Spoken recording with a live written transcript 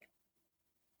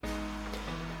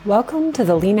Welcome to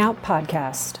the Lean Out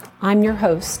Podcast. I'm your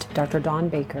host, Dr. Dawn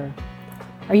Baker.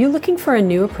 Are you looking for a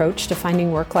new approach to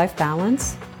finding work-life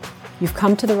balance? You've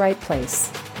come to the right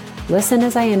place. Listen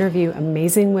as I interview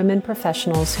amazing women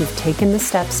professionals who've taken the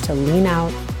steps to lean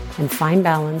out and find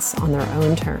balance on their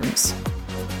own terms.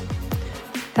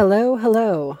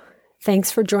 Hello.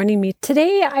 Thanks for joining me.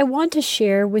 Today, I want to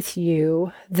share with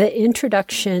you the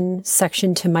introduction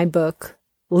section to my book,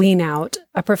 Lean Out,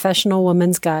 A Professional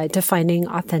Woman's Guide to Finding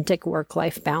Authentic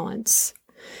Work-Life Balance.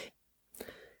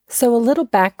 So a little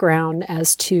background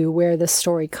as to where this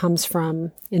story comes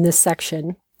from in this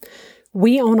section.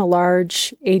 We own a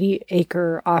large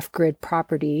 80-acre off-grid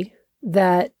property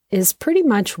that is pretty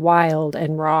much wild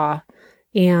and raw.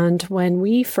 And when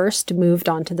we first moved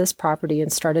onto this property and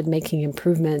started making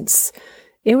improvements,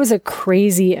 it was a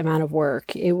crazy amount of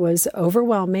work. It was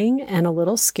overwhelming and a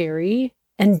little scary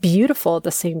and beautiful at the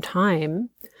same time.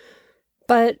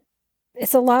 But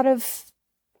it's a lot of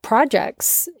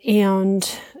projects. And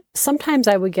sometimes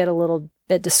I would get a little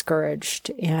bit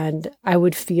discouraged and I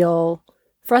would feel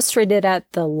frustrated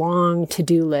at the long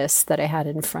to-do list that I had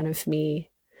in front of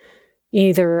me,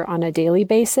 either on a daily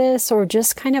basis or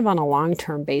just kind of on a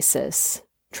long-term basis,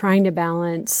 trying to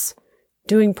balance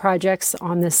doing projects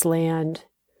on this land,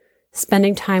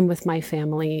 spending time with my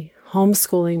family,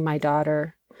 homeschooling my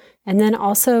daughter, and then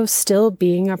also still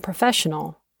being a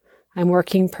professional. I'm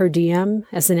working per diem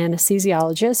as an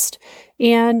anesthesiologist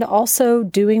and also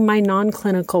doing my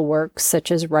non-clinical work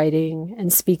such as writing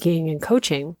and speaking and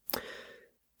coaching.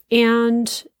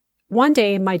 And one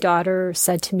day, my daughter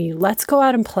said to me, let's go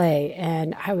out and play.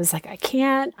 And I was like, I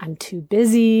can't. I'm too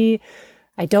busy.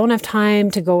 I don't have time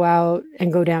to go out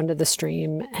and go down to the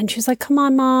stream. And she's like, come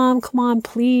on, Mom. Come on,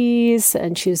 please.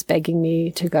 And she was begging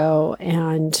me to go.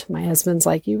 And my husband's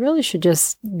like, you really should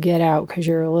just get out because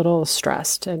you're a little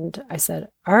stressed. And I said,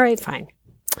 all right, fine.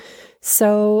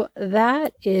 So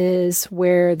that is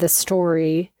where the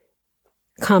story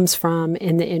comes from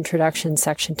in the introduction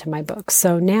section to my book.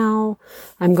 So now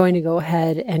I'm going to go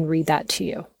ahead and read that to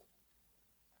you.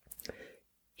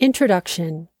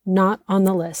 Introduction, not on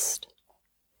the list.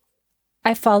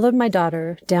 I followed my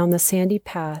daughter down the sandy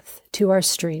path to our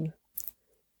stream.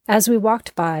 As we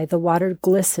walked by, the water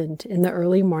glistened in the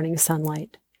early morning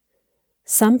sunlight.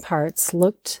 Some parts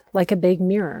looked like a big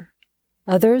mirror,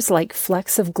 others like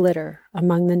flecks of glitter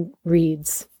among the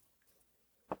reeds.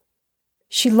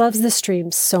 She loves the stream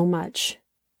so much.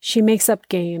 She makes up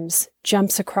games,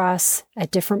 jumps across at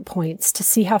different points to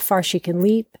see how far she can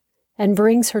leap, and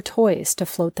brings her toys to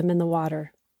float them in the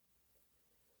water.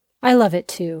 I love it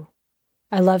too.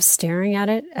 I love staring at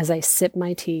it as I sip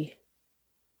my tea.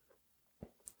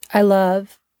 I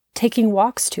love taking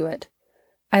walks to it.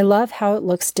 I love how it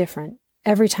looks different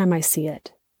every time I see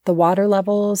it. The water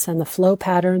levels and the flow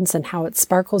patterns and how it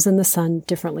sparkles in the sun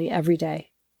differently every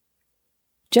day.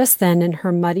 Just then, in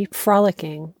her muddy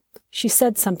frolicking, she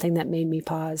said something that made me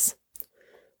pause.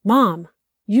 Mom,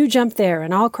 you jump there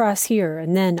and I'll cross here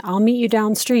and then I'll meet you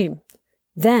downstream.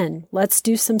 Then let's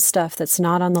do some stuff that's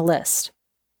not on the list.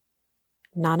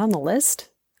 Not on the list?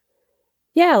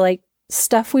 Yeah, like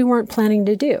stuff we weren't planning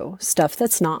to do, stuff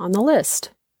that's not on the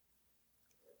list.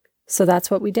 So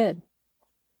that's what we did.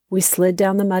 We slid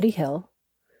down the muddy hill,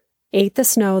 ate the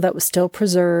snow that was still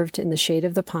preserved in the shade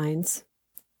of the pines,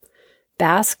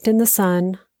 basked in the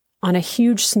sun on a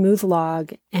huge smooth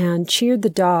log, and cheered the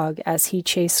dog as he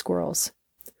chased squirrels.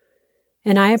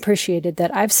 And I appreciated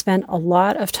that I've spent a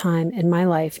lot of time in my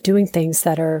life doing things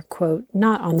that are, quote,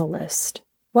 not on the list.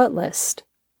 What list?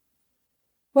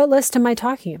 What list am I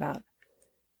talking about?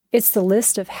 It's the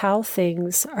list of how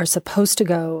things are supposed to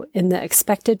go in the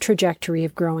expected trajectory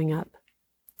of growing up.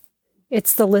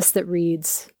 It's the list that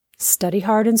reads, study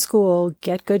hard in school,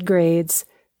 get good grades,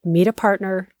 meet a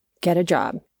partner, get a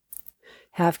job,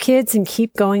 have kids and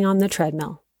keep going on the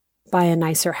treadmill, buy a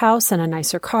nicer house and a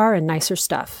nicer car and nicer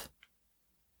stuff.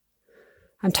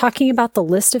 I'm talking about the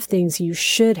list of things you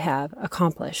should have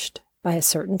accomplished by a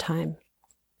certain time.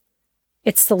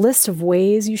 It's the list of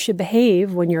ways you should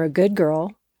behave when you're a good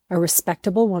girl, a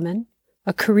respectable woman,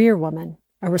 a career woman,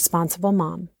 a responsible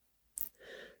mom.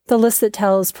 The list that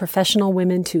tells professional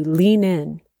women to lean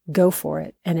in, go for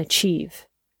it, and achieve.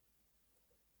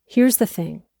 Here's the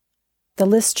thing. The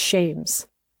list shames.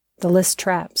 The list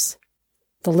traps.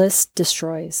 The list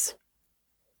destroys.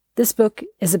 This book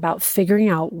is about figuring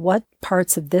out what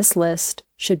parts of this list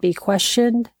should be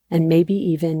questioned and maybe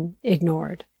even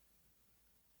ignored.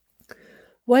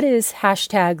 What is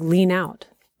 #LeanOut?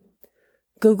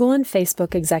 Google and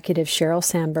Facebook executive Sheryl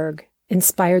Sandberg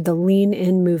inspired the Lean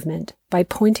In movement by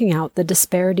pointing out the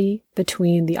disparity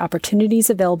between the opportunities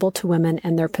available to women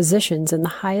and their positions in the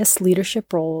highest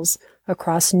leadership roles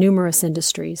across numerous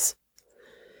industries.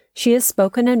 She has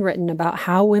spoken and written about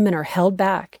how women are held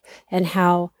back and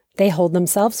how they hold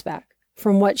themselves back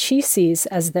from what she sees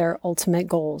as their ultimate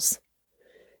goals.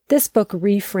 This book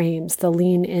reframes the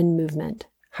Lean In movement,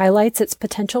 highlights its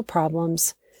potential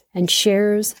problems, and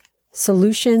shares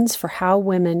solutions for how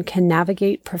women can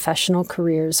navigate professional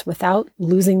careers without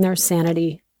losing their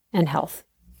sanity and health.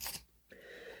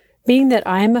 Being that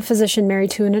I am a physician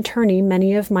married to an attorney,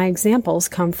 many of my examples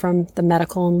come from the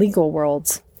medical and legal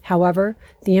worlds. However,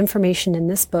 the information in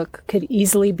this book could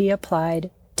easily be applied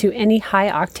to any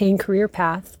high-octane career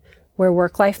path where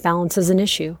work-life balance is an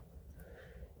issue.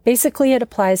 Basically, it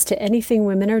applies to anything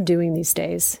women are doing these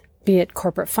days, be it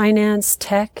corporate finance,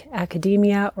 tech,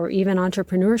 academia, or even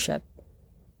entrepreneurship.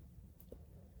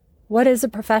 What is a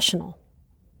professional?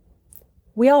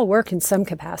 We all work in some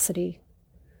capacity.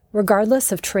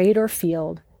 Regardless of trade or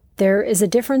field, there is a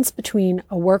difference between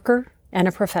a worker and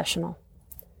a professional.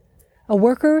 A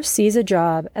worker sees a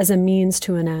job as a means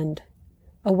to an end,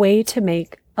 a way to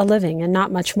make a living and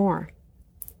not much more.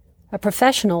 A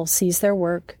professional sees their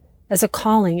work as a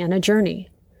calling and a journey,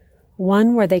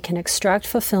 one where they can extract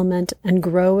fulfillment and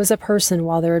grow as a person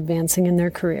while they're advancing in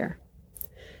their career.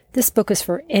 This book is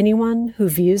for anyone who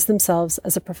views themselves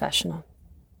as a professional.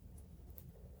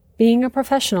 Being a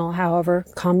professional, however,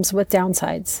 comes with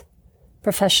downsides.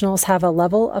 Professionals have a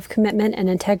level of commitment and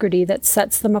integrity that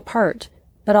sets them apart,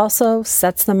 but also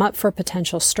sets them up for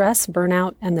potential stress,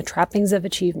 burnout, and the trappings of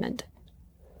achievement.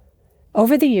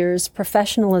 Over the years,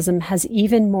 professionalism has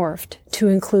even morphed to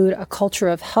include a culture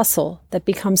of hustle that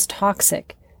becomes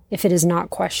toxic if it is not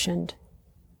questioned.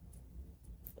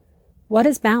 What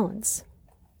is balance?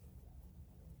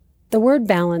 The word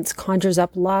balance conjures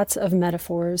up lots of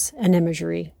metaphors and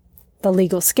imagery. The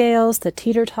legal scales, the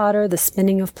teeter-totter, the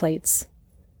spinning of plates.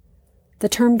 The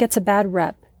term gets a bad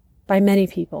rep by many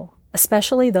people,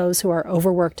 especially those who are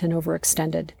overworked and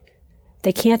overextended.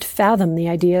 They can't fathom the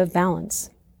idea of balance.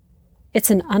 It's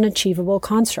an unachievable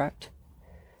construct.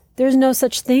 There's no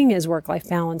such thing as work-life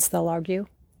balance, they'll argue.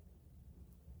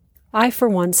 I, for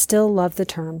one, still love the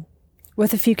term,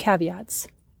 with a few caveats.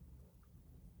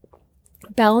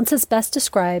 Balance is best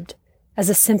described as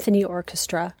a symphony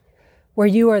orchestra, where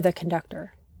you are the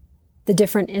conductor. The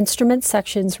different instrument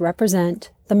sections represent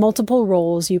the multiple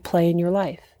roles you play in your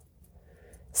life.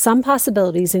 Some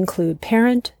possibilities include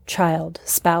parent, child,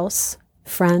 spouse,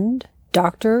 friend,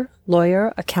 doctor,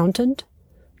 lawyer, accountant,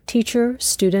 teacher,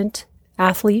 student,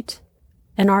 athlete,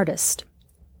 and artist.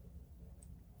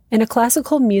 In a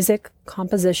classical music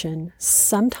composition,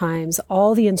 sometimes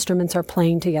all the instruments are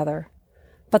playing together,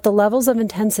 but the levels of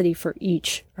intensity for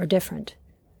each are different.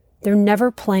 They're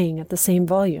never playing at the same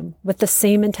volume, with the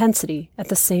same intensity at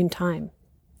the same time.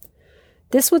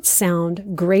 This would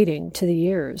sound grating to the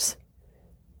ears.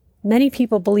 Many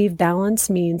people believe balance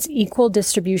means equal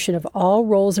distribution of all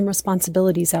roles and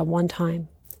responsibilities at one time.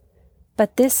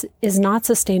 But this is not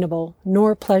sustainable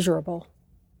nor pleasurable.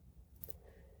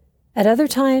 At other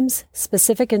times,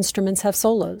 specific instruments have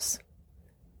solos.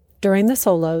 During the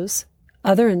solos,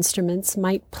 other instruments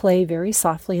might play very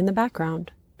softly in the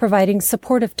background, providing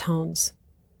supportive tones.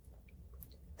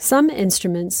 Some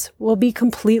instruments will be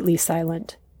completely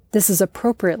silent. This is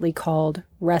appropriately called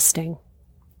resting.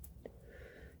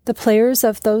 The players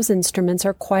of those instruments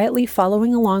are quietly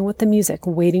following along with the music,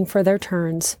 waiting for their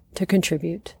turns to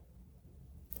contribute.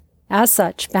 As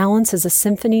such, balance is a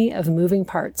symphony of moving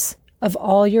parts, of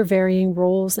all your varying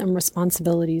roles and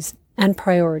responsibilities and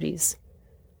priorities.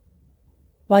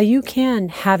 While you can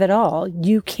have it all,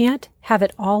 you can't have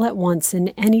it all at once in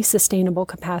any sustainable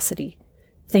capacity.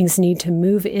 Things need to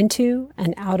move into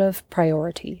and out of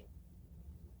priority.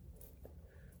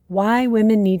 Why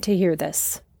women need to hear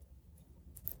this?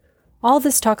 All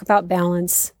this talk about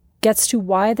balance gets to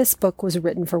why this book was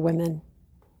written for women.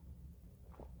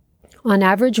 On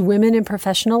average, women in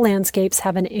professional landscapes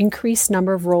have an increased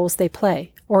number of roles they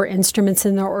play, or instruments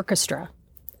in their orchestra.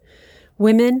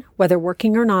 Women, whether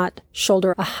working or not,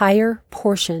 shoulder a higher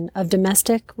portion of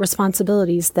domestic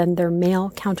responsibilities than their male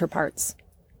counterparts.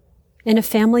 In a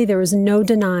family, there is no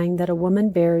denying that a woman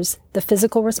bears the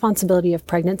physical responsibility of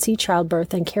pregnancy,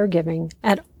 childbirth, and caregiving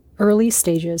at early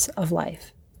stages of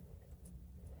life.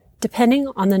 Depending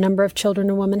on the number of children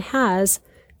a woman has,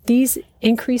 these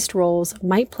increased roles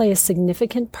might play a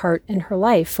significant part in her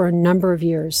life for a number of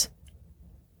years.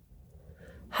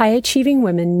 High-achieving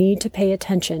women need to pay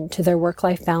attention to their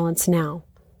work-life balance now,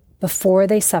 before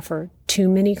they suffer too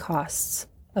many costs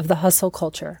of the hustle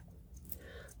culture.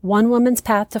 One woman's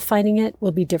path to finding it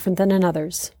will be different than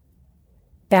another's.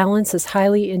 Balance is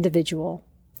highly individual.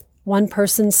 One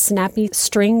person's snappy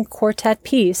string quartet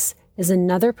piece is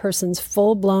another person's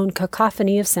full-blown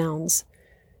cacophony of sounds,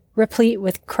 replete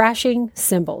with crashing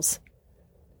cymbals.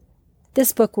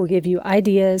 This book will give you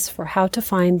ideas for how to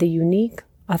find the unique,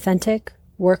 authentic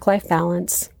work-life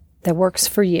balance that works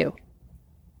for you.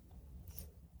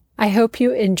 I hope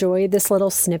you enjoyed this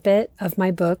little snippet of my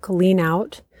book, Lean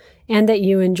Out, and that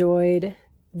you enjoyed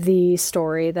the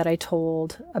story that I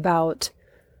told about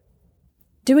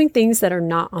doing things that are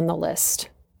not on the list.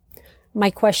 My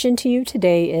question to you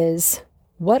today is,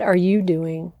 what are you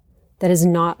doing that is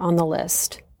not on the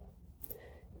list?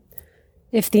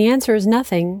 If the answer is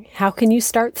nothing, how can you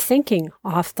start thinking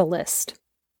off the list?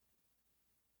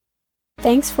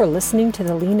 Thanks for listening to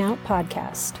the Lean Out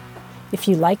podcast. If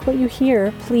you like what you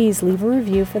hear, please leave a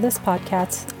review for this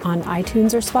podcast on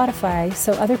iTunes or Spotify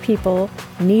so other people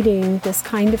needing this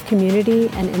kind of community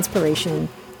and inspiration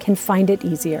can find it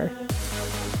easier.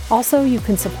 Also, you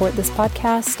can support this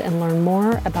podcast and learn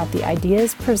more about the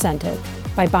ideas presented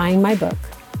by buying my book,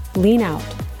 Lean Out,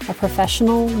 a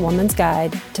professional woman's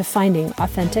guide to finding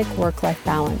authentic work-life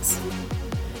balance.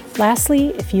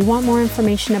 Lastly, if you want more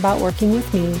information about working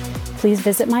with me, please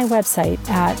visit my website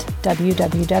at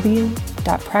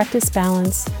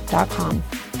www.practicebalance.com.